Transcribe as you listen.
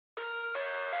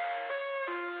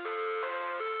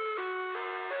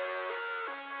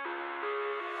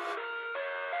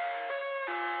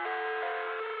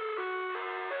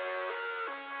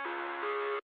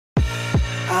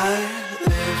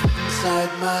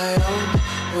my own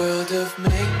world of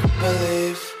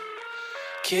make-believe.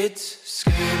 Kids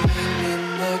screaming in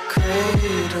the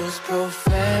cradles,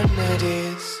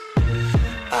 profanities.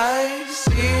 I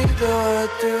see the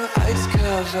world through ice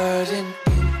covered in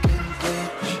ink and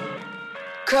bleach.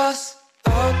 Cross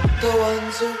out the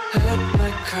ones who heard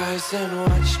my cries and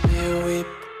watched me weep.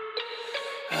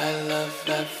 I love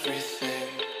everything.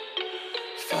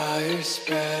 Fire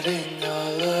spreading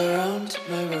all around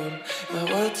my room. My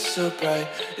world's so bright,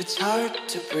 it's hard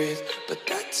to breathe, but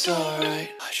that's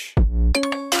alright. Hush.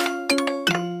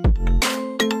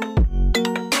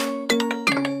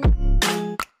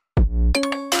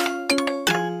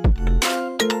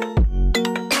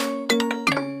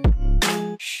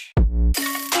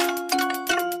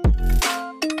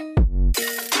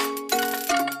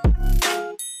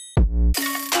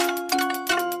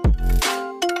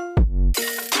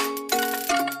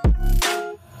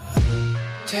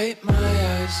 Take my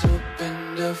eyes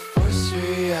open to force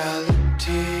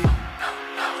reality.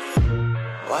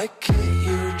 Why can't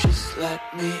you just let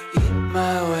me eat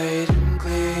my weight in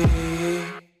glee?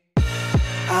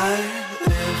 I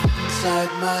live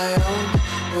inside my own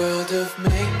world of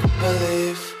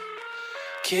make-believe.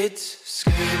 Kids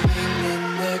screaming in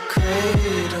their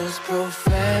cradles,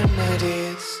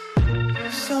 profanities.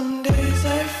 Some days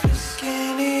I feel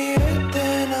skinnier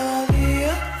than all the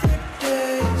other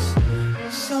days.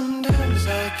 Sometimes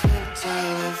I can't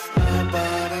tell if my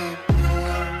body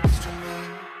belongs to me.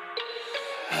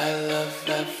 I love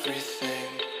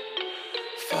everything.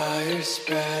 Fire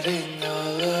spreading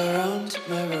all around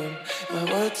my room. My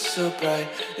world's so bright,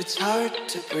 it's hard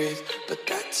to breathe, but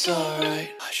that's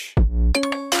alright. Hush.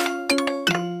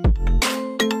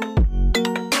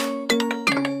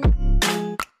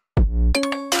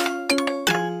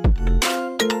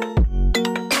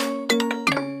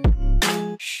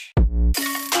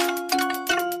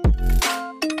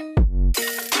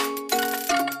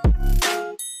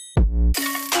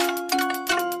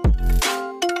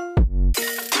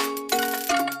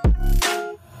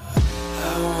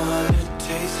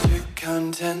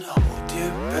 Hold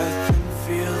your breath and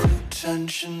feel the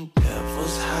tension.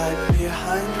 Devils hide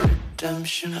behind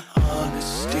redemption.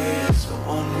 Honesty is a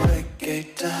one-way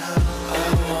gate to hell. I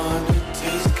wanna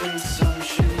taste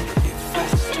consumption. Breathe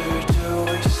faster to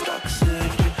waste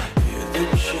oxygen. Hear the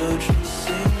children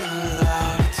sing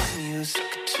aloud. It's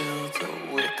music till the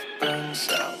wick burns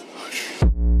out.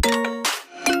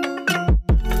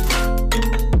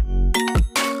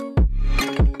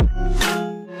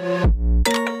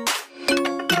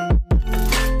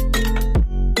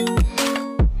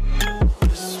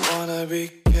 Be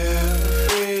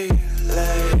carefree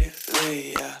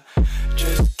lately, yeah.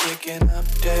 Just kicking up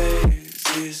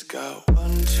daisies. Got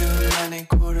one too many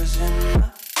quarters in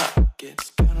my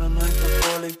pockets. Counting like the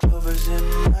four-leaf clovers in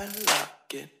my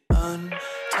locket.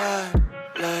 Untied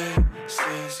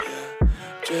laces, yeah.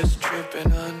 Just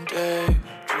tripping on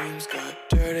daydreams. Got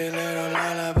dirty little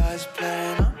lullabies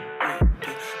playing on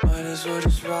repeat. Might as well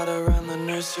just ride around the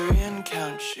nursery and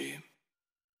count sheep.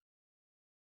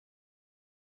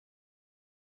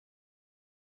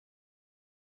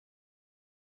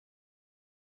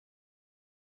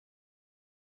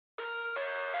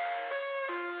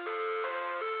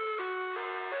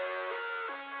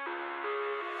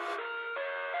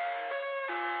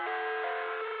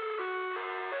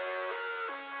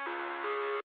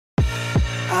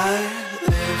 I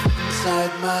live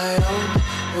inside my own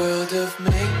world of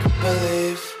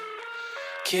make-believe.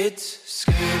 Kids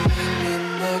screaming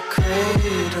in their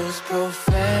cradles,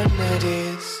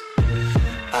 profanities.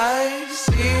 I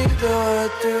see the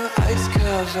world through ice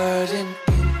covered in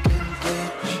ink and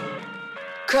bleach.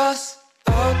 Cross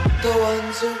out the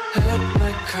ones who heard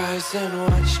my cries and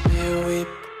watched me weep.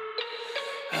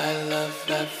 I love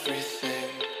everything.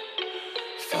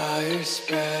 Fire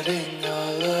spreading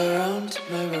all around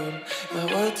my room. My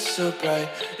world's so bright,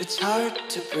 it's hard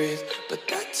to breathe, but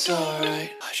that's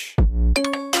alright. Hush.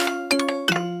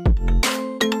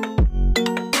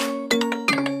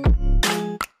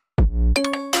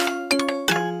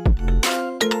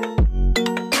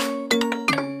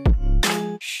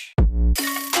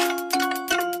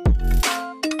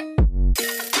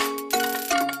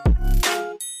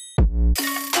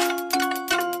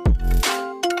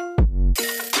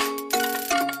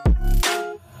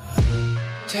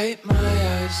 Take my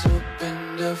eyes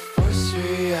open to force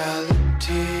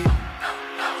reality.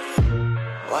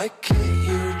 Why can't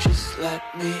you just let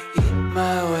me eat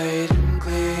my weight in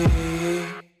glee?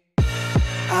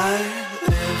 I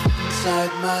live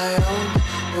inside my own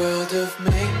world of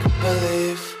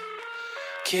make-believe.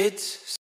 Kids